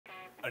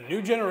A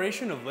new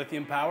generation of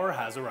lithium power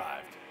has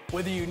arrived.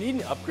 Whether you need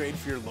an upgrade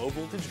for your low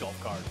voltage golf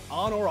cart,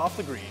 on or off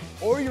the green,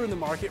 or you're in the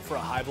market for a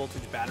high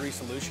voltage battery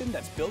solution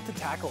that's built to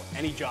tackle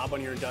any job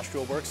on your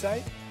industrial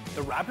worksite,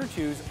 the Raptor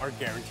 2s are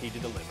guaranteed to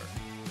deliver.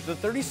 The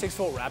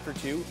 36V Raptor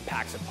 2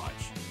 packs a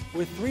punch,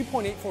 with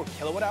 3.84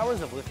 kilowatt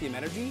hours of lithium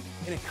energy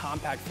in a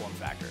compact form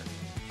factor,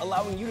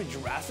 allowing you to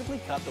drastically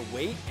cut the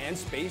weight and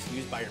space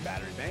used by your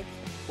battery bank,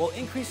 while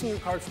increasing your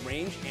cart's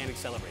range and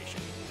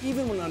acceleration,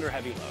 even when under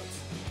heavy loads.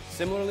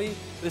 Similarly,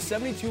 the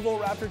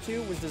 72V Raptor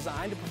 2 was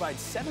designed to provide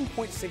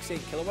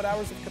 7.68 kilowatt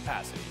hours of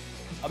capacity,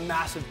 a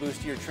massive boost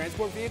to your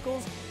transport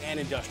vehicles and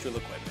industrial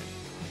equipment,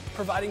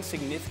 providing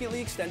significantly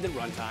extended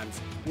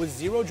runtimes with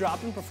zero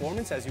drop in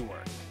performance as you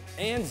work,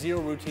 and zero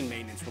routine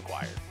maintenance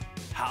required.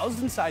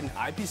 Housed inside an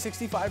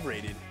IP65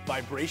 rated,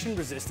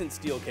 vibration-resistant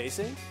steel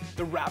casing,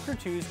 the Raptor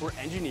 2s were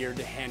engineered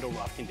to handle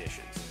rough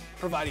conditions,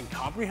 providing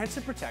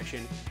comprehensive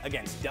protection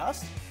against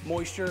dust,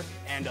 moisture,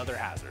 and other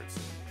hazards.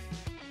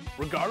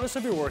 Regardless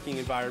of your working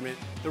environment,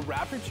 the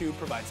Raptor 2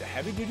 provides a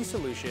heavy-duty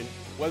solution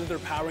whether they're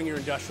powering your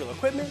industrial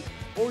equipment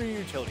or your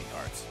utility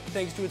carts,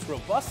 thanks to its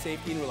robust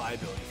safety and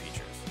reliability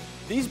features.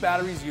 These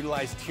batteries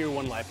utilize Tier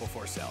 1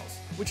 LiFePO4 cells,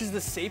 which is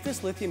the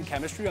safest lithium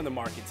chemistry on the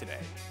market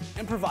today,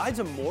 and provides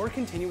a more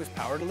continuous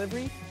power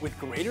delivery with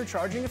greater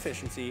charging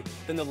efficiency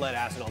than the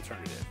lead-acid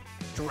alternative,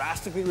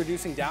 drastically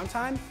reducing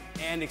downtime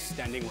and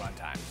extending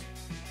runtimes.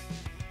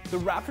 The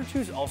Raptor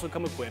 2s also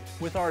come equipped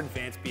with our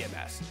advanced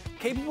BMS,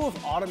 capable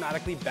of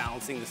automatically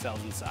balancing the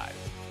cells inside,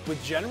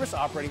 with generous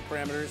operating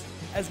parameters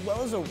as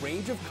well as a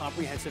range of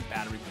comprehensive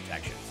battery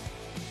protections,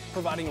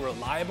 providing a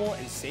reliable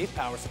and safe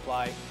power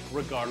supply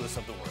regardless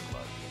of the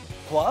workload.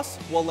 Plus,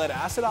 while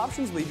lead-acid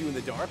options leave you in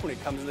the dark when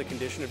it comes to the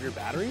condition of your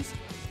batteries,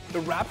 the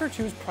Raptor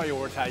 2s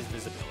prioritize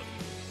visibility,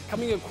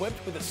 coming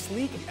equipped with a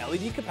sleek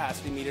LED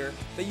capacity meter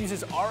that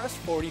uses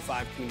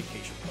RS-485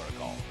 communication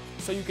protocol,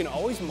 so you can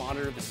always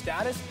monitor the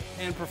status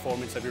and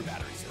performance of your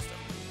battery system.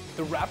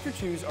 The Raptor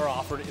 2s are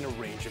offered in a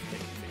range of kit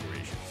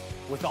configurations,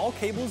 with all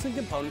cables and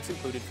components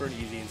included for an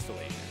easy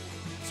installation.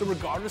 So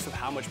regardless of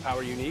how much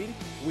power you need,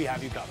 we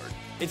have you covered.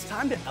 It's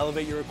time to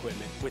elevate your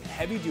equipment with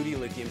heavy-duty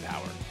lithium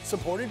power,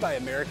 supported by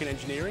American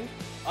engineering,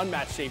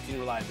 unmatched safety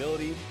and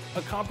reliability,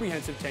 a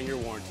comprehensive 10-year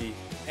warranty,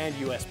 and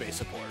US-based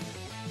support.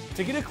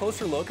 To get a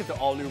closer look at the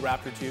all-new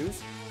Raptor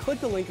 2s, click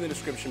the link in the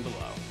description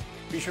below.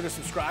 Be sure to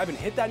subscribe and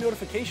hit that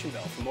notification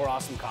bell for more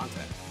awesome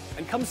content.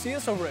 And come see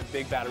us over at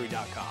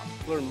BigBattery.com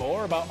to learn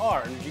more about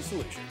our energy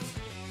solutions.